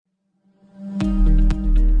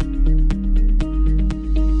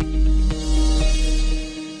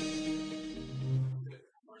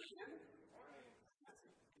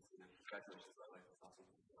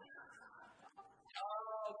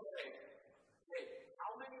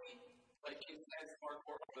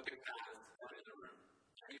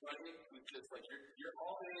who's just like, you're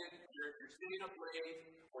all in, you're staying up late,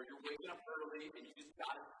 or you're waking up early, and you just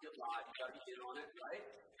gotta be alive, you gotta be in on it, right?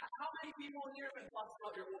 How many people in here have been talking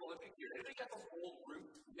about your old Olympic gear? Anybody got those old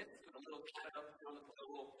roots mitts with a little Canada, a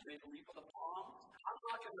little maple leaf on the palm? I'm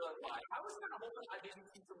not gonna lie. I was kind of hoping I'd maybe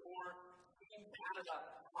see some more Team Canada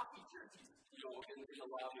hockey jerseys, in the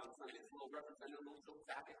lobby on Sundays. A little representative, a little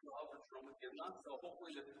Sakic Love or Jerome McGinley. So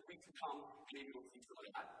hopefully the weeks to come, maybe we'll see some of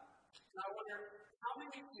that. Now I wonder, how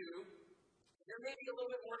many of you, you're maybe a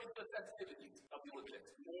little bit more into the festivities of the Olympics,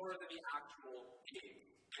 more than the actual game?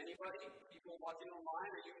 Anybody? People watching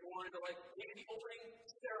online? Are you more into maybe the opening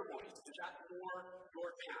ceremonies? Is that more your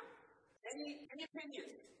jam? Any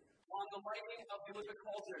opinions on the lighting of the Olympic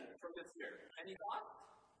cauldron from this year? Any thoughts?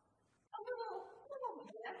 A little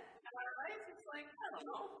bit. Am I right? It's I don't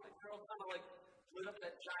know. The girl kind of lit up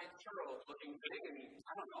that giant churro looking thing, and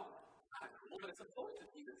I don't know. Kind of cool, but it's supposed to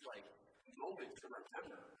be this moment to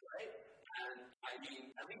remember, right? And I mean,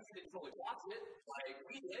 at least you didn't totally watch it like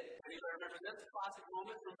we did. Anybody remember this classic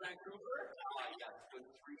moment from Vancouver? Yes, when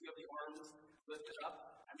 3 of the arms lifted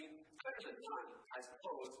up. I mean, better than none, I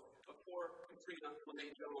suppose, before Katrina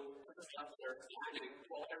Monet-Jones was just left there standing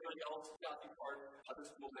while everybody else got to be part of this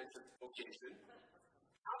momentous occasion.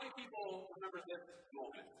 How many people remember this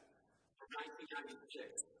moment from 1996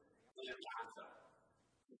 in Atlanta?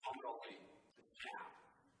 Muhammad Ali, the champ.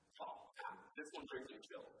 This one brings me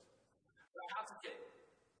chills. But I have to say,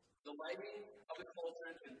 the lighting of the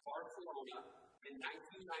cauldron in Barcelona in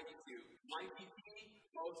 1992 might be the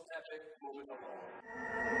most epic moment of all.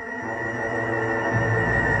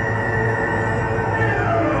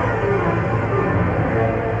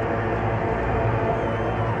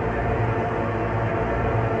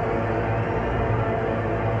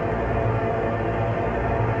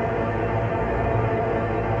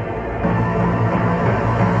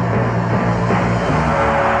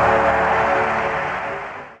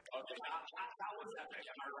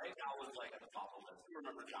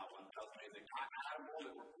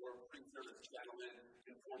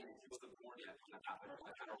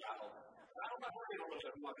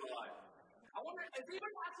 I wonder, has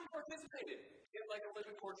anybody actually participated in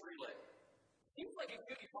Olympic torch relay? Seems like it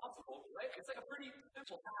could be possible, right? It's a pretty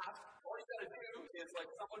simple task. All you gotta do is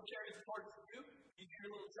someone carries the torch to you, you do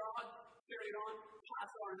your little jog, carry it on,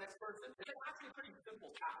 pass it on to the next person. It's actually a pretty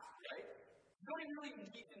simple task, right? You don't even really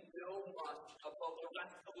need to know much about the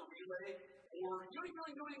rest of the relay, or you don't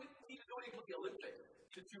even really need to know anything about the Olympics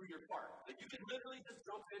to do your part. You can literally just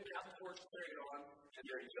jump in, have the torch, carry it on, and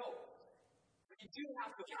there you go. But you do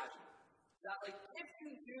have to imagine that, if you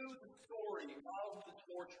knew the story of the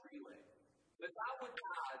torch relay, that would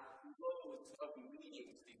add loads of meaning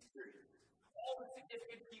to the experience. All the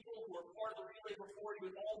significant people who are part of the relay before you,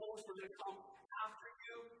 and all those who are going to come after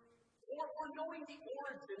you, or knowing the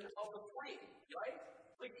origin of the flame, right?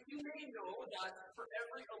 You may know that for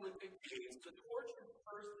every Olympic Games, the torch is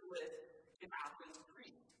first lit in Athens,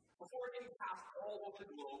 Greece, before getting passed all over the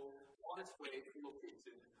globe on its way to the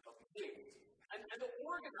location of the Games. And the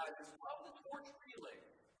organizers of the torch relay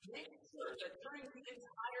make sure that during the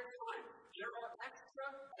entire time there are extra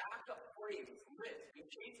backup flames lit in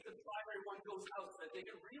case the primary one goes out, so that they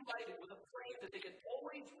can relight it with a flame that they can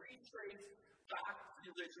always retrace back to the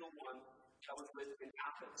original one that was lit in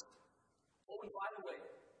Athens. Oh, and by the way,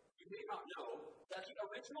 you may not know that the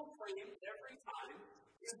original flame every time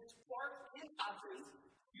is sparked in Athens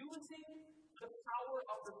using the power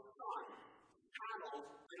of the sun panels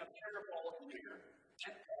in a parabolic mirror.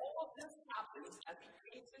 And all of this happens at the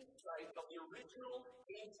ancient site of the original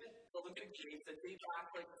ancient Olympic Games that date back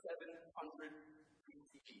 700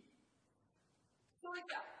 BCE. So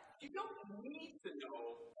you don't need to know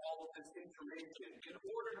all of this information in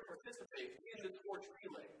order to participate in the torch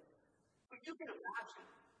relay. But you can imagine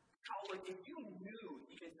how, if you knew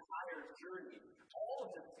the entire journey, all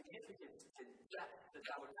of the significance and depth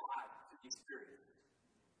that would add to the experience.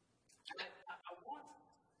 And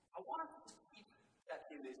I want us to keep that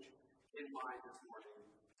image in mind this morning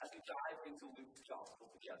as we dive into Luke's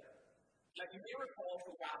gospel together. Now, you may recall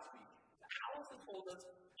from last week that Allison told us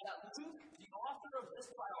that Luke, the author of this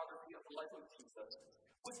biography of the life of Jesus,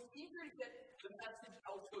 was eager to get the message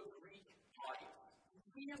out to a Greek audience.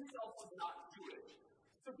 He himself was not Jewish.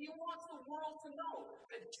 So he wants the world to know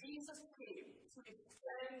that Jesus came to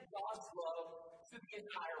extend God's love to the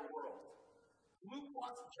entire world. Luke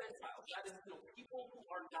wants Gentiles, that is, people who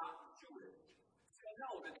are not Jewish, to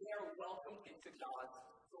know that they are welcome into God's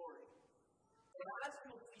story. But as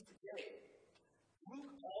we'll see today,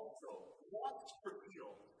 Luke also wants to reveal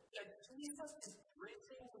that Jesus is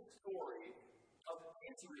bridging the story of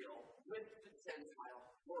Israel with the Gentile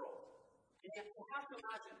world. In And you have to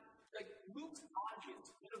imagine, like, Luke's audience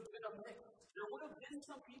would have been a mix. There would have been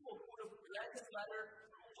some people who would have read his letter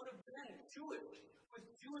who would have been Jewish, with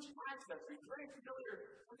Jewish ancestry, very familiar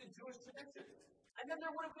with the Jewish tradition. And then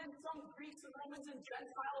there would have been some Greeks and Romans and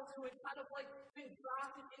Gentiles who had kind of like been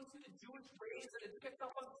drafted into the Jewish ways and had picked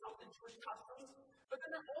up on some of the Jewish customs. But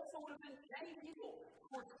then there also would have been many people who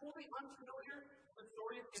were totally unfamiliar with the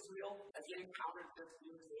story of Israel as they encountered this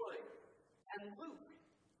new story. And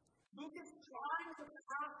Luke is trying to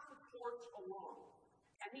pass the torch along.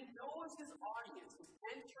 And he knows his audience is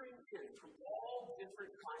entering in from all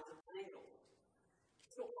different kinds of angles.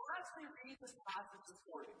 So as we read this passage this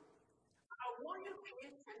morning, I want you to pay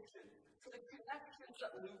attention to the connections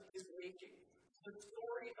that Luke is making to the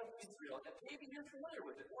story of Israel. And maybe you're familiar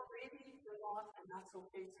with it, or maybe you're not, and that's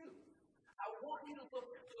okay too. I want you to look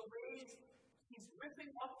for the ways he's ripping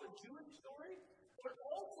off the Jewish story, but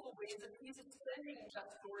also the ways that he's extending that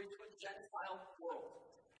story to a Gentile world.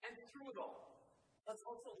 And through it all, let's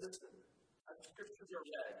also listen as the scriptures are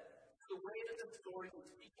read to the way that the story is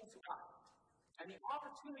speaking to us and the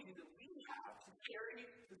opportunity that we have to carry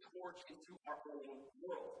the torch into our own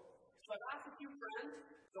world. So I've asked a few friends,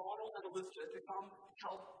 Donald and Elizabeth, to come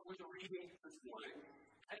help with the reading this morning.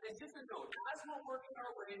 And just a note, as we're working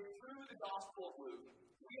our way through the Gospel of Luke,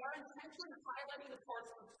 we are intentionally highlighting the parts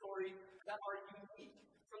of the story that are unique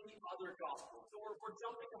from the other Gospels. So we're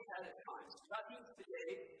jumping ahead at times. That means today,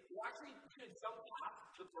 we're actually going to jump past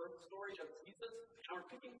the birth story of Jesus, and we're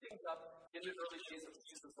picking things up in the early days of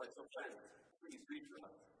Jesus' life. So friends, please read for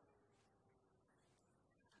us.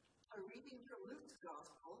 A reading from Luke's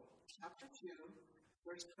Gospel, chapter 2,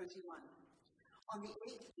 verse 21. On the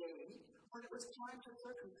 8th day, when it was time to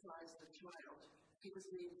circumcise the child, he was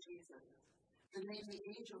named Jesus, the name the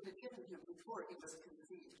angel had given him before he was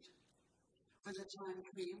conceived. When the time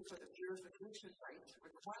came for the purification rite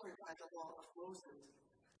required by the law of Moses,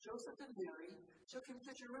 Joseph and Mary took him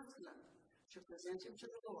to Jerusalem to present him to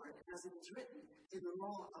the Lord, as it is written in the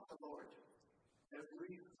law of the Lord.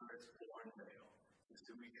 Every firstborn male is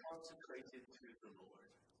to be consecrated to the Lord,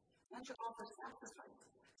 and to offer sacrifice,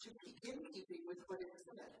 to be in keeping with what is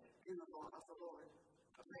said in the law of the Lord.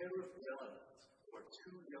 A pair of doves or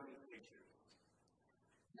two young pigeons.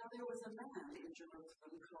 Now there was a man in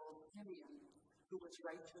Jerusalem called Simeon, who was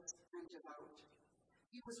righteous and devout.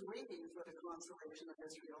 He was waiting for the consolation of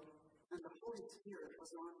Israel, and the Holy Spirit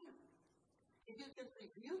was on him. It had been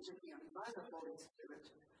revealed to him by the Holy Spirit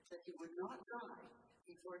that he would not die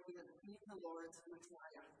before he had seen the Lord's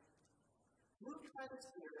Messiah. Moved by the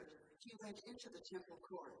Spirit, he went into the temple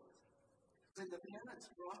courts. When the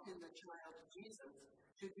parents brought in the child Jesus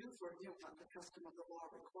to do for him what the custom of the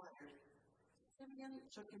law required, Simeon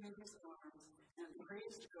took him in his arms and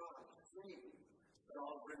praised God, saying,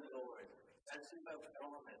 Sovereign Lord, as you have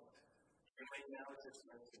promised, you may now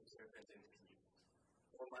dismiss your servant in peace.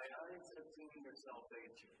 For my eyes have seen your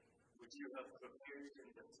salvation, which you have prepared in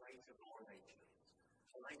the sight of all nations,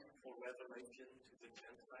 a light for revelation to the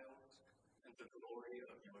Gentiles and the glory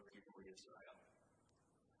of your people Israel.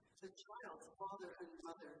 The child's father and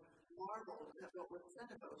mother marveled at what was said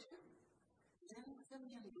about him. Then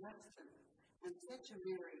Simeon blessed him and said to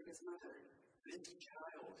Mary, his mother, This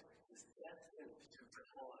child is destined to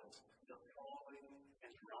cause the falling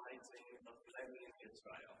and rising of many in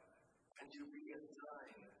Israel, and to be a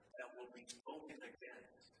sign that will be spoken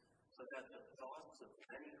against, so that the thoughts of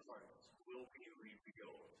many hearts will be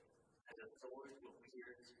revealed, and the sword will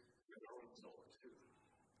pierce your own soul too.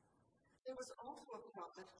 There was also a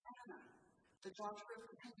prophet, Anna, the daughter of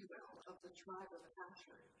Phanuel of the tribe of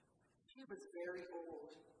Asher. She was very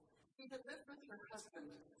old. She had lived with her husband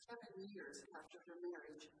 7 years after her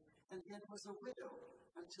marriage, and then was a widow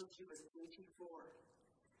until she was 84.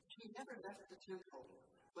 She never left the temple,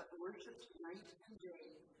 but worshipped night and day,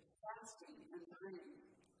 fasting and praying.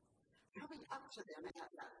 Coming up to them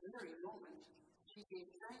at that very moment, she gave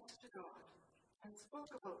thanks to God and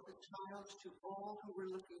spoke about the child to all who were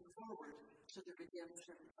looking forward to the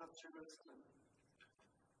redemption of Jerusalem.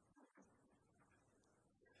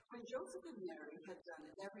 When Joseph and Mary had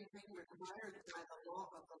done everything required by the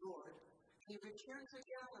law of the Lord, they returned to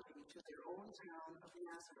Galilee to their own town of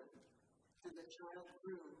Nazareth. And the child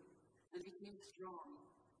grew and became strong.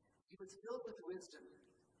 He was filled with wisdom,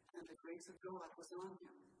 and the grace of God was on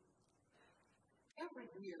him. Every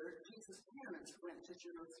year, Jesus' parents went to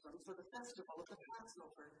Jerusalem for the festival of the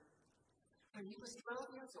Passover. When he was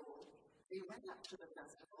 12 years old, they went up to the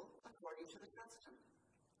festival according to the custom.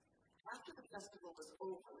 After the festival was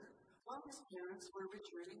over, while his parents were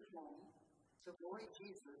returning home, the boy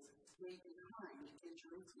Jesus stayed behind in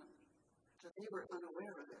Jerusalem, so they were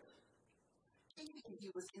unaware of it. Thinking he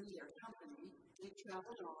was in their company, they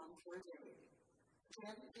traveled on for a day.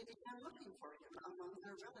 Then they began looking for him among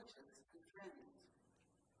their relatives and friends.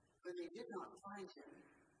 When they did not find him,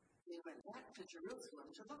 they went back to Jerusalem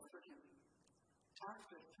to look for him.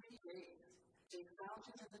 After 3 days, they found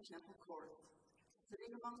him in the temple courts,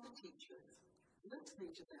 sitting among the teachers, listening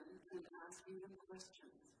to them and asking them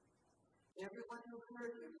questions. Everyone who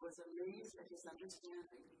heard him was amazed at his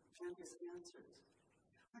understanding and his answers.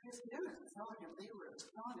 When his parents saw him, they were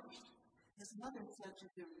astonished. His mother said to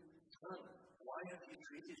him, "Son, why have you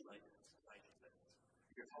treated like this?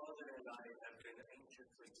 Your father and I have been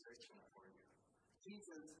anxiously searching for you."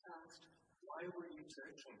 Jesus asked, "Why were you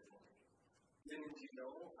searching for me? Didn't you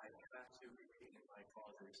know I had to be in my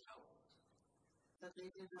father's house?" But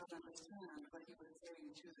they did not understand what he was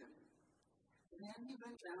saying to them. Then he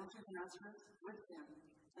went down to Nazareth with them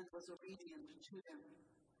and was obedient to them.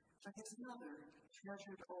 But his mother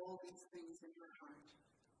treasured all these things in her heart.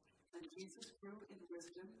 And Jesus grew in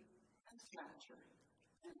wisdom and stature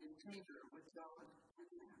and in favor with God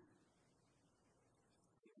and man.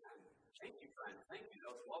 Thank you, friend. Thank you.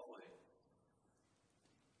 That was lovely.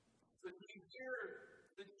 So do you hear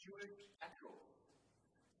the Jewish echo?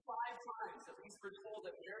 5 times, at least, we're told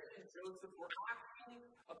that Mary and Joseph were acting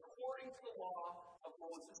according to the law of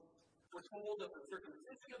Moses. We're told of the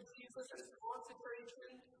circumcision of Jesus and his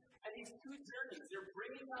consecration, and these 2 journeys, they're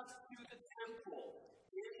bringing us to the temple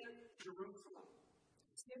in Jerusalem.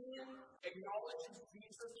 Simeon acknowledges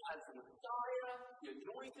Jesus as the Messiah, the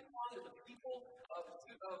anointed one that the people of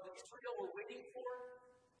Israel were waiting for.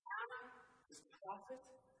 Anna, this prophet,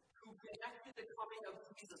 who connected the coming of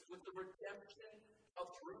Jesus with the redemption of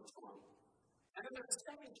Jerusalem. And then there's a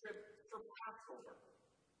second trip for Passover,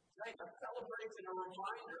 right? A celebration, a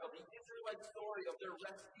reminder of the Israelite story of their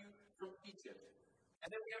rescue from Egypt. And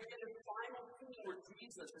then we have this final scene where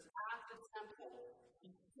Jesus is at the temple,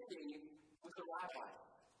 he's sitting with the rabbi.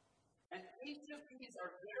 And each of these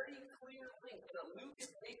are very clear links that Luke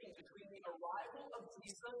is making between the arrival of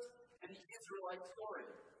Jesus and the Israelite story.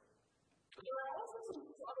 But there are also some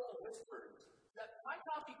subtle whispers that might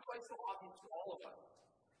not be quite so obvious to all of us.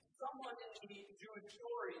 Someone in the Jewish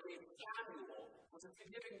story named Samuel was a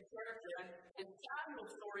significant character, and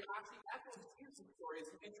Samuel's story actually echoes Jesus' story in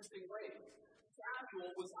some interesting ways.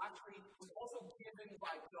 Samuel was also given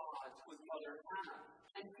by God to his mother Hannah,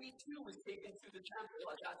 and he too was taken to the temple.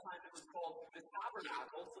 At that time it was called the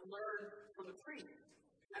tabernacle, to learn from the priests.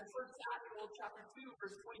 And 1 Samuel chapter 2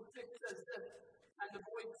 verse 26 says this, "And the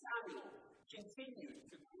boy Samuel continued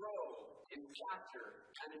to grow in stature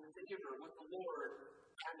and in favor with the Lord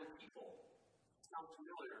and with people." Sounds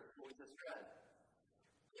familiar what we just read.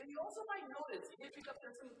 And you also might notice, you pick up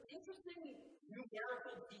there's some interesting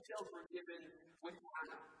numerical details were given with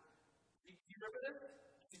Hannah. Do you remember this?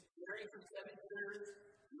 She's married for 7 years,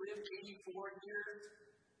 lived 84 years.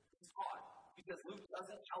 It's odd, because Luke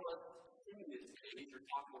doesn't tell us Simeon's age or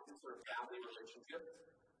talk about this sort of family relationship.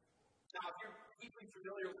 Now, if you're deeply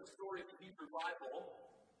familiar with the story of the Hebrew Bible,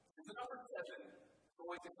 it's the number 7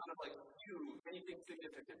 going to kind of like do anything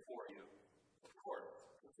significant for you. Of course,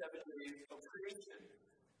 the 7 days of creation.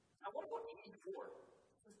 Now, what about 84?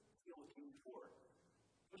 Let's deal with 84.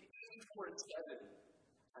 With 84 and 7,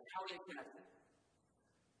 and how are they connected?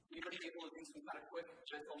 Anybody able to do some kind of quick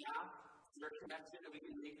mental math? Is there a connection that we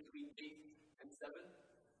can make between 8 and 7?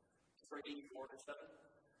 Sorry, 84 and 7.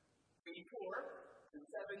 84 and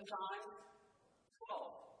 7 times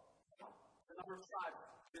 12. The number of tribes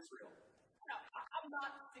of Israel. Now, I'm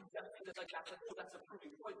not suggesting that that's a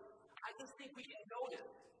proving point. I just think we can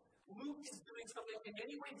notice Luke is doing something in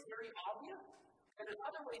many ways very obvious, and in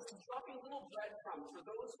other ways he's dropping little breadcrumbs for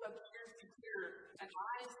those who have ears to hear and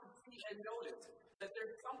eyes to see and notice that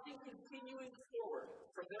there's something continuing forward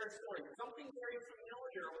from their story, something very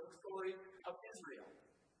familiar with the story of Israel.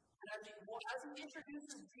 And as he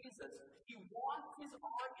introduces Jesus, he wants his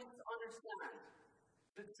audience to understand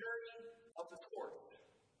the journey of the court.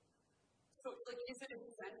 So, is it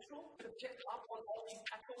essential to pick up on all these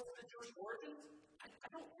echoes of the Jewish origins? I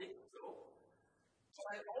don't think so. But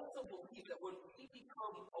I also believe that when we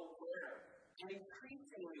become aware, and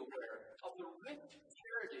increasingly aware, of the rich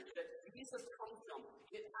heritage that Jesus comes from,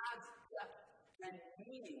 it adds depth and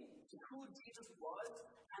meaning to who Jesus was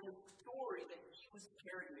and the story that he was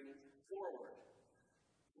carrying forward.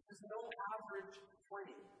 This is no average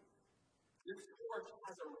claim. This court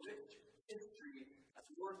has a rich history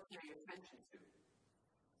that's worth paying attention to.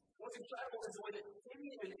 What's incredible is the way that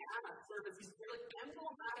Simeon and Anna serve as these really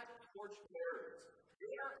emblematic torch bearers.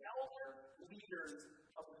 They are elder leaders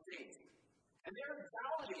of the faith. And they are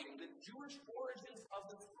validating the Jewish origins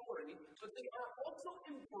of the story, but they are also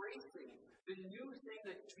embracing the new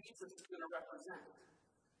represent.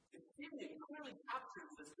 And Simeon clearly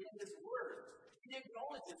captures this in his words. He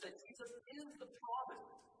acknowledges that Jesus is the promise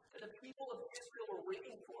that the people of Israel are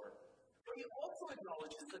waiting for. But he also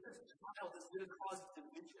acknowledges that this child is going to cause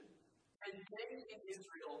division, and many in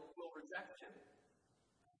Israel will reject him.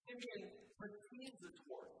 Simeon receives the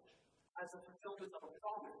torch as a fulfillment of a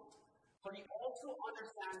promise, but he also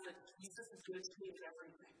understands that Jesus is going to change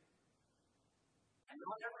everything. And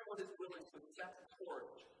not everyone is willing to accept the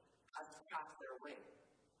torch as a path their way.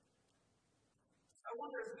 I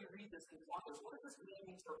wonder as we read this in Colossians, what does this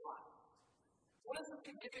mean for us? What is the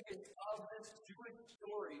significance of this Jewish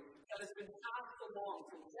story that has been passed along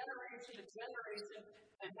from generation to generation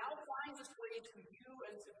and now finds its way to you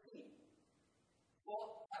and to me?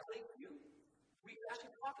 Well, at Lakeview, we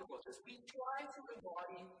actually talk about this. We try to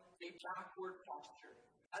embody a backward posture.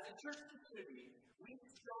 As a church community, we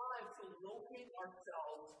strive to locate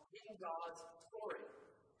ourselves in God's story.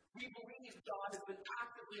 We believe God has been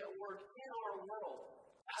actively at work in our world,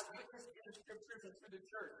 as witnessed in the scriptures and through the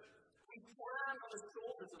church. We stand on the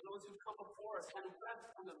shoulders of those who come before us and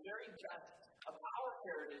rest on the very depth of our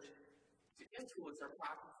heritage to influence our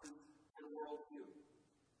practices and worldview.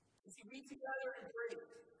 You see, we together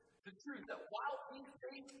embrace the truth that while we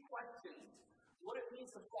face questions what it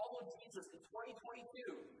means to follow Jesus in 2022,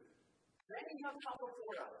 many have come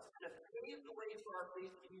before us and have paved the way for our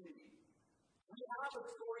faith community. We have a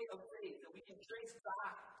story of faith that we can trace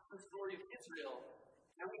back to the story of Israel,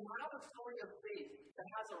 and we have a story of faith that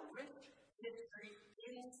has a rich history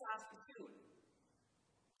in Saskatoon.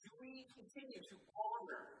 Do we continue to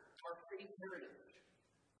honor our faith heritage?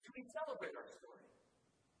 Do we celebrate our story?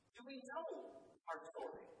 Do we know our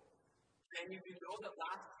story? And you know that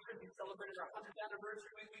last year we celebrated our 100th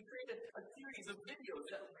anniversary. We created a series of videos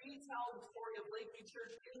that retell the story of Lakeview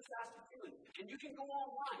Church in Saskatoon. And you can go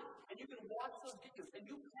online and you can watch those videos and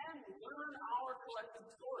you can learn our collective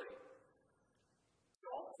story. But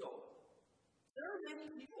also, there are many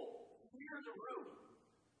people here in the room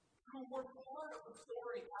who were part of the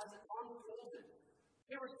story as it unfolded.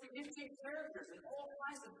 There were significant characters in all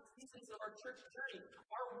kinds of seasons of our church journey.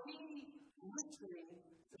 Are we listening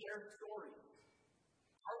to their stories?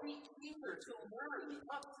 Are we eager to learn the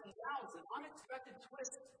ups and downs and unexpected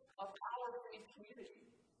twists of our faith community?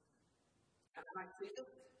 And I say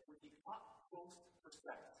this with the utmost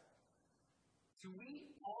respect. Do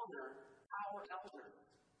we honor our elders?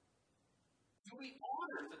 Do we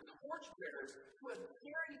honor the torchbearers who have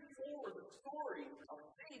carried forward the story of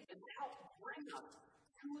faith and helped bring us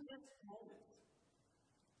to this moment?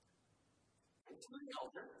 And to the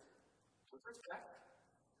elders, with respect,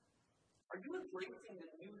 are you embracing the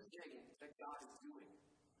new thing that God is doing?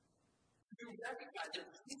 Do you recognize that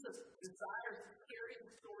Jesus desires to carry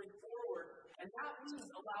the story forward, and that means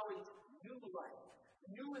allowing new life,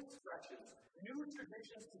 new expressions, new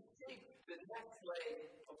traditions to take the next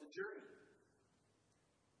leg of the journey?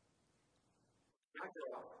 When I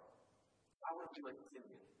grow up, I want to be like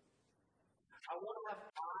Simeon. I want to have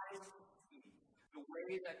eyes to see the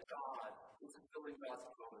way that God is fulfilling God's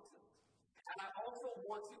promises. And I also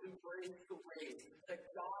want to embrace the way that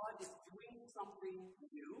God is doing something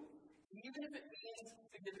new, even if it means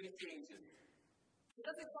significant changes. And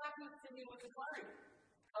that's exactly what Simeon was declaring.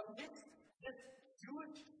 Amidst this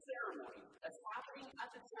Jewish ceremony that's happening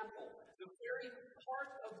at the temple, the very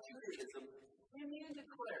heart of Judaism, Simeon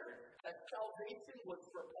declared that salvation was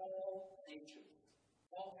for all nations,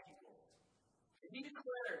 all people. And he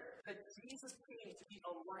declared that Jesus came to be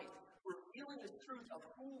a light, revealing the truth of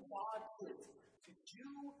who God is to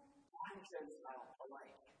Jew and Gentile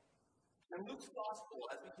alike. And Luke's gospel,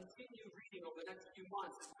 as we continue reading over the next few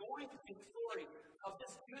months, is going to be the story of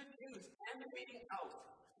this good news emanating out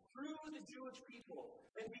through the Jewish people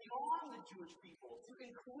and beyond the Jewish people to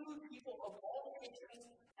include people of all nations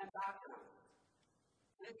and backgrounds.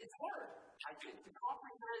 And it's hard, I think, to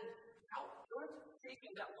comprehend how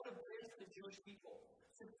earth-shaking that would have been to the Jewish people,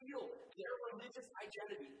 to feel their religious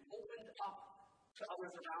identity opened up to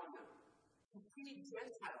others around them, to see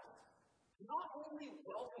Gentiles not only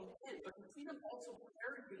welcomed in, but to see them also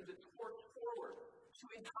carrying the torch forward to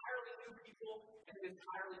entirely new people and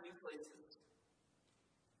entirely new places.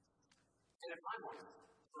 And if I'm honest,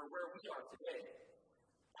 for where we are today,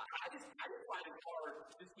 I just find it hard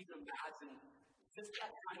to just even imagine just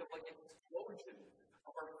that kind of like explosion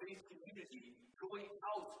of our faith community going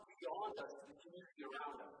out beyond us to the community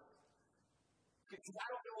around us. Because I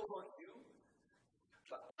don't know about you,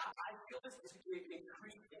 but I feel this is a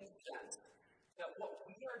increasing sense that what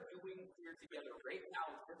we are doing here together right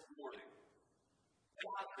now this morning,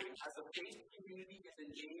 gathering as a faith community in the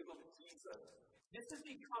name of Jesus, This is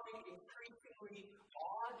becoming increasingly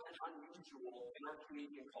odd and unusual in our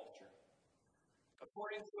Canadian culture.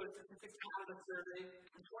 According to a Statistics Canada survey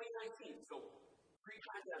in 2019, so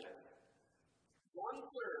pre-pandemic,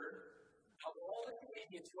 1/3 of all the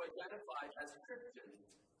Canadians who identified as Christians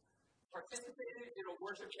participated in a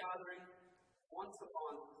worship gathering once a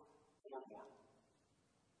month or more.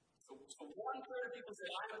 So 1/3 of people say,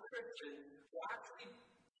 I'm a Christian, were actually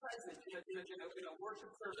present in a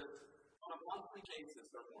worship service on a monthly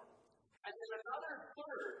basis or more. And then another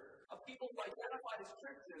third of people who identified as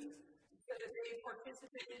Christians said that they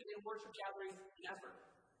participated in worship gatherings never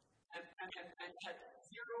and had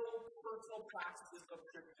zero personal practices of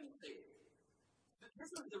Christian faith.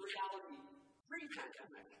 This is the reality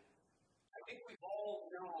pre-pandemic. I think we all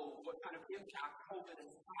know what kind of impact COVID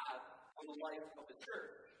has had on the life of the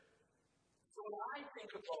church. So when I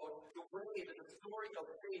think about the way that the story of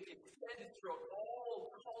faith extended throughout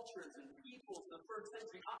all cultures and peoples in the first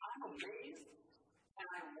century, I'm amazed and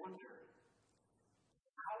I wonder,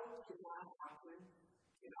 how did that happen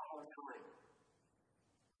in our time?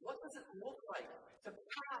 What does it look like to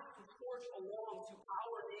pass the torch along to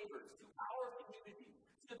our neighbors, to our community,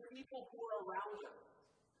 to the people who are around us?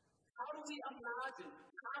 How do we imagine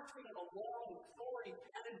passing along the story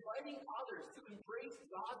and inviting others to embrace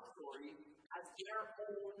God's story as their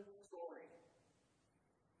own story?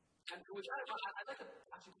 And with that, I'd like to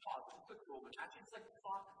actually pause for a quick moment. Actually, just like to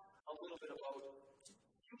talk a little bit about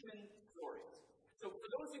human stories. So for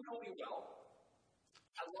those who know me well,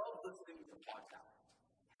 I love listening to podcasts.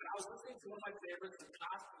 And I was listening to one of my favorites this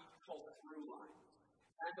past week called Throughline.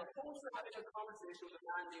 And the host was having a conversation with a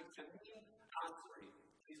man named Tamim Ansari.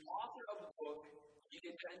 He's author of the book, The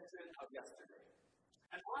Invention of Yesterday.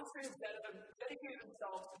 And Ansari has dedicated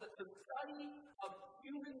himself to the study of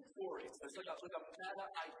human stories. It's like a meta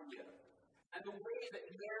idea. And the way that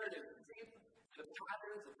narrative shape the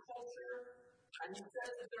patterns of culture. And he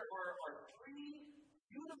says that there are three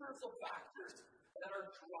universal factors that are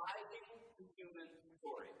driving the human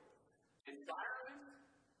story: environment,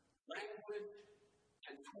 language,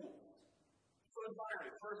 and tools. So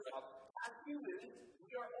environment, first off, as humans,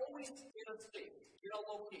 we are always in a space, in a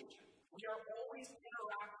location. We are always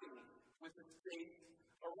interacting with the space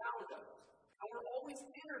around us. And we're always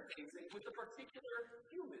interfacing with the particular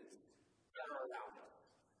humans that are around us.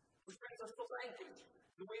 Which brings us to language,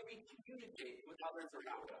 the way we communicate with others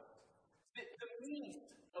around us. The means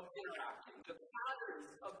of interacting, the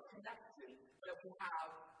patterns of connection that we have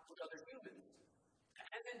with other humans.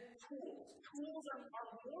 And then tools. Tools are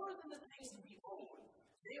more than the things we own.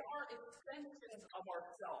 They are extensions of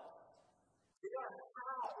ourselves. They are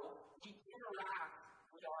how we interact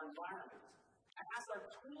with our environment. And as our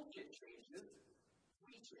toolkit changes,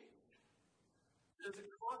 we change. There's a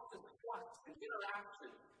constant flux and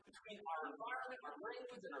interaction between our environment, our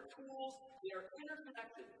language, and our tools. They are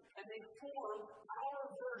interconnected, and they form our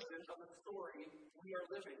version of the story we are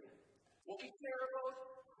living in. What we care about,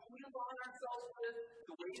 who we align ourselves with,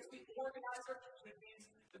 the ways we organize our communities,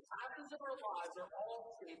 the patterns of our lives are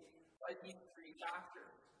all shaped by these three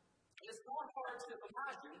factors. And it's not hard to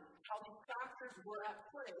imagine how these factors were at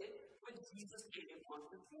play when Jesus came onto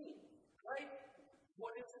the scene, right?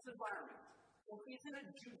 What is this environment? Well, he's in a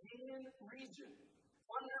Judean region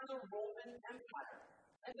under the Roman Empire.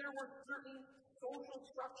 And there were certain social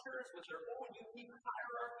structures with their own unique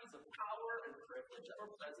hierarchies of power and privilege that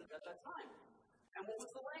were present at that time. And what was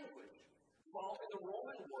the language? Well, in the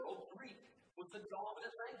Roman world, Greek was the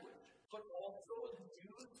dominant language. But also the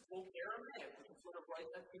Jews spoke Aramaic, which is sort of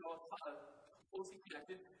like closely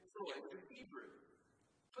connected to the language of Hebrew.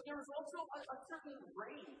 But there was also a certain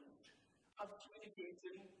range of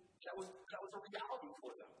communication that was a reality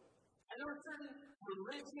for them. And there were certain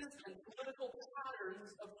religious and political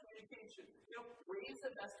patterns of communication. Ways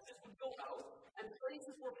that messages would go out, and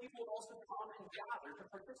places where people would also come and gather to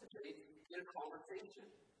participate in a conversation.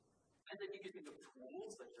 And then you get into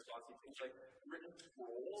tools, like there's obviously things like written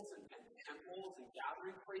scrolls and temples and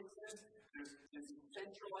gathering places. There's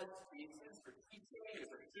centralized spaces for teaching and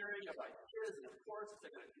for hearing of ideas, and of course, it's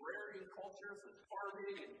like an agrarian culture, so it's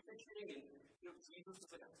farming and fishing, and Jesus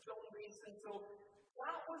was like a stone mason. So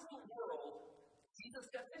that was the world Jesus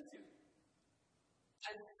stepped into.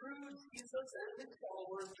 And through Jesus and his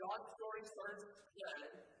followers, God's story started to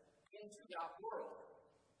spread into that world.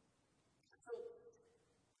 So,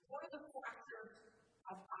 what are the factors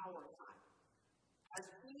of our time? As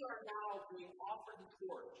we are now being offered the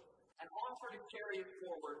torch and offered to carry it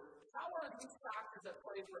forward, how are these factors at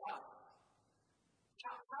play for us?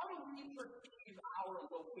 How do we perceive our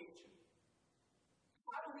location?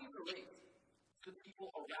 How do we relate to the people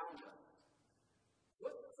around us?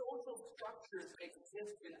 What social structure pressures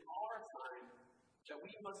exist in our time that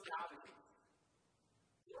we must navigate.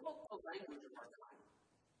 What about the language of our time?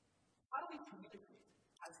 How do we communicate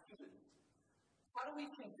as humans? How do we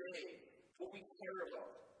convey what we care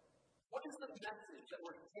about? What is the message that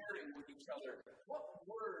we're sharing with each other? What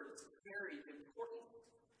words carry importance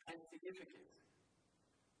and significance?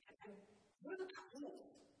 And what are the tools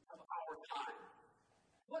of our time?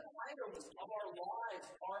 What items of our lives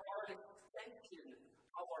are an extension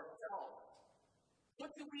of ourselves?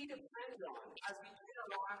 What do we depend on as we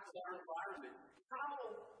interact with our environment? How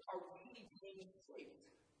are we being shaped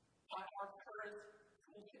by our current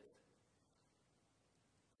toolkit?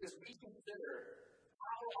 As we consider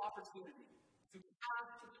our opportunity to pass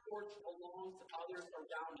the torch along to others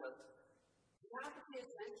around us, we have to pay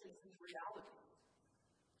attention to these realities.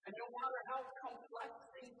 And no matter how complex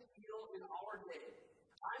things feel in our day,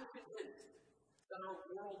 I'm convinced that our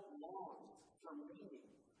world longs for meaning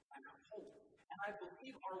and hope. And I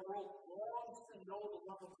believe our world longs to know the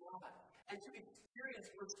love of God and to experience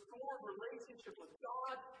restored relationship with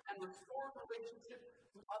God and restored relationship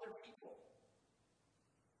with other people.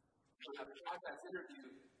 In a podcast interview,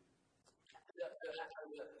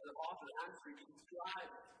 the author actually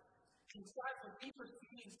describes what he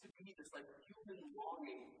perceives to be this human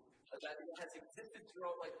longing that has existed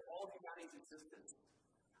throughout all of humanity's existence.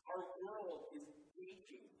 Our world is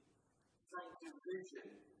aching from division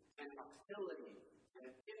and hostility and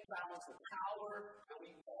an imbalance of power, and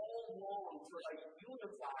we all long for a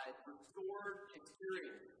unified, restored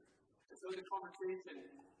experience. And so in the conversation,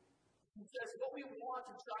 he says, what we want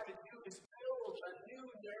to try to do is build a new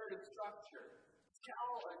narrative structure,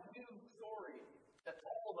 tell a new story that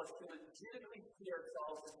all of us can legitimately see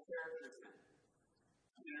ourselves as characters in.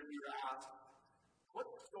 The interviewer asked, what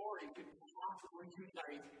story could possibly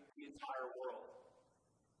unite the entire world?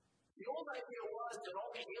 The old idea was that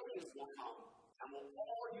all the aliens will come, and we'll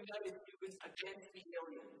all unite as humans against the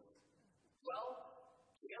aliens. Well,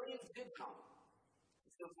 the aliens did come.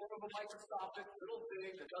 It's the form of a microscopic little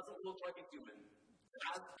thing that doesn't look like a human. It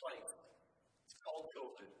has spikes. It's called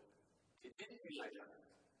COVID. It didn't unite us.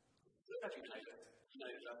 It could have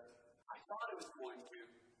united us. I thought it was going to.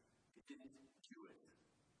 It didn't do it.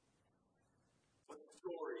 What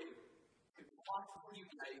story could possibly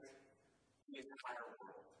unite the entire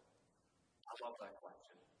world? I love that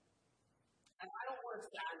question. And I don't want to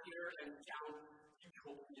stand here and sound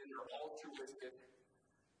utopian or altruistic,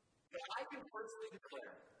 but I can personally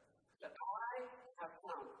declare that I have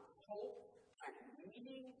found hope and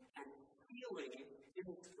meaning and healing in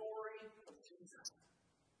the story of Jesus.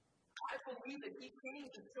 I believe that he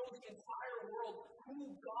came to show the entire world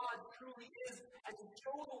who God truly is and to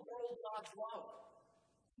show the world God's love.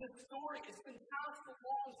 This story has been passed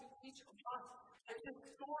along to each of us, and this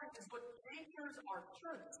story is what anchors our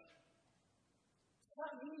church.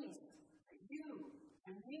 That means that you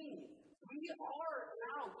and me, we are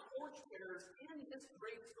now torchbearers in this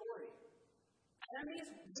great story. And that means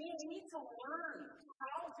we need to learn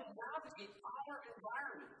how to navigate our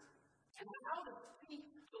environment and how to speak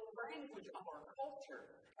the language of our culture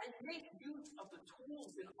and make use of the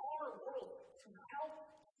tools in our world to help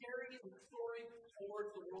carry the story towards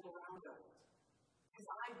the world around us. Because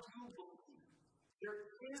I do believe there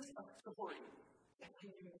is a story that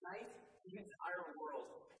can unite the entire world.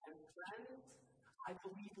 And friends, I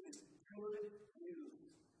believe it is good news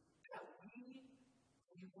that we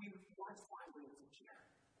must find ways to share.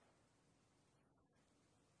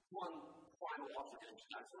 One final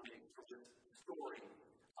observation from this story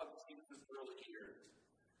of Jesus' early years.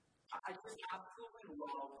 I just absolutely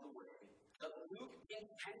love the way that Luke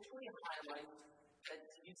intentionally highlights that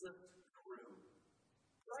Jesus grew.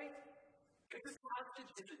 Right? This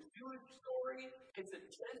passage is a Jewish story, it's a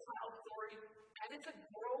Gentile story, and it's a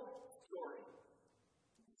growth story.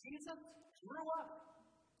 Jesus grew up.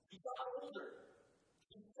 He got older.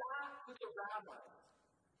 He sat with the rabbis.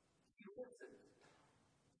 He listened.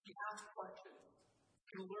 He asked questions.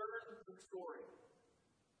 He learned the story.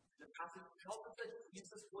 The passage tells us that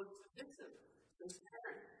Jesus was submissive to his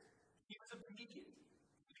parents. He was obedient.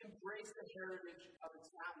 He embraced the heritage of his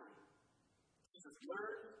family. Jesus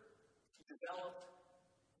learned. He developed.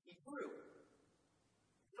 He grew.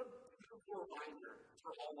 What a beautiful reminder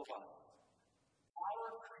for all of us.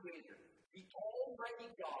 Our Creator, the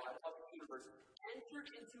Almighty God of the universe, entered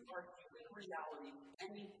into our human reality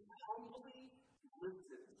and he humbly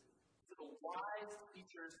listened to the wise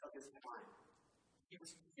teachers of his time. He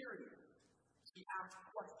was curious. He asked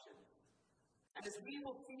questions. And as we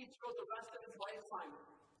will see throughout the rest of his lifetime,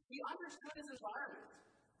 he understood his environment.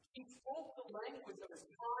 He spoke the language of his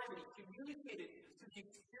time and he communicated to the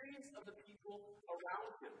experience of the people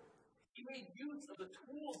around him. He made use of the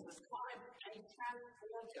tools of his time, and he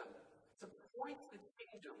transformed them to point to the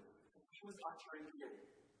kingdom he was ushering in.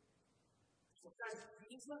 So friends,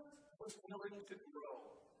 Jesus was willing to grow.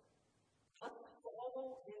 Let's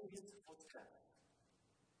follow in his footsteps.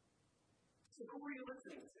 So who are you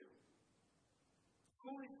listening to?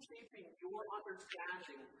 Who is shaping your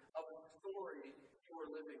understanding of the story you are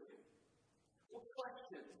living in? What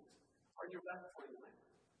questions are you wrestling with?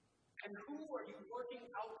 And who are you working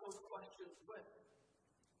out those questions with?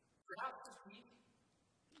 Perhaps this week,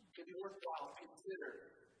 it'd be worthwhile to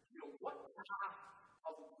consider, what path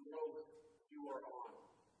of growth you are on.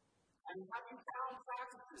 And have you found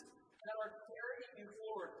practices that are carrying you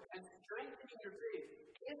forward and strengthening your faith?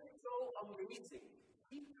 It's so amazing.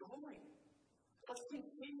 Keep going. Let's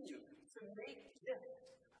continue to make this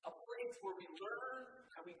a place where we learn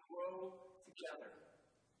and we grow together.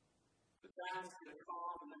 The band's going to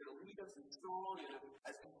come and they're going to lead us in song, and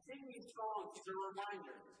as we sing these songs, these are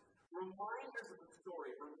reminders of the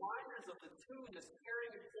story, reminders of the tune that's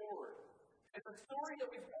carrying it forward. It's a story that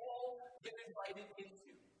we've all been invited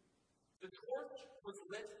into. The torch was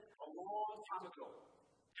lit a long time ago,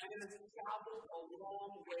 and it has traveled a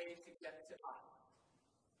long way to get to us.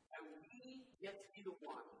 And we get to be the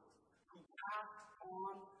ones who pass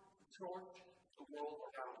on the torch to the world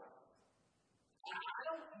around us. And I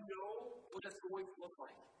don't know what that's going to look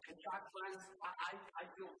like. In fact, friends, I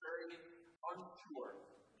feel very unsure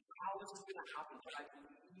how this is going to happen, but I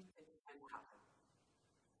believe it can happen.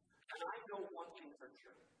 And I know one thing for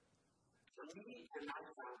sure. For me and my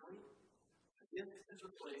family, this is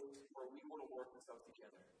a place where we want to work this out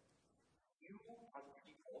together. You are the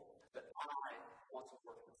people that I want to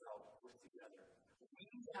work this out with together. We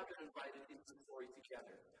have been invited into the story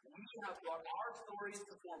together. We have brought our stories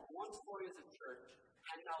to form one story as a church,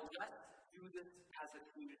 and now let's do this as a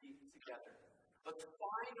community together. Let's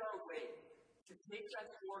find our way to take that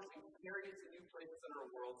torch and carry it to new places in our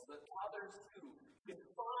world so that others too can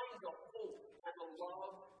find the hope and the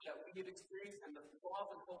love that we have experienced and the love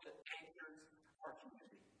and hope that anchors our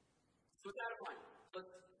community. So with that in mind,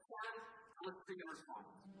 let's plan and let's take a response.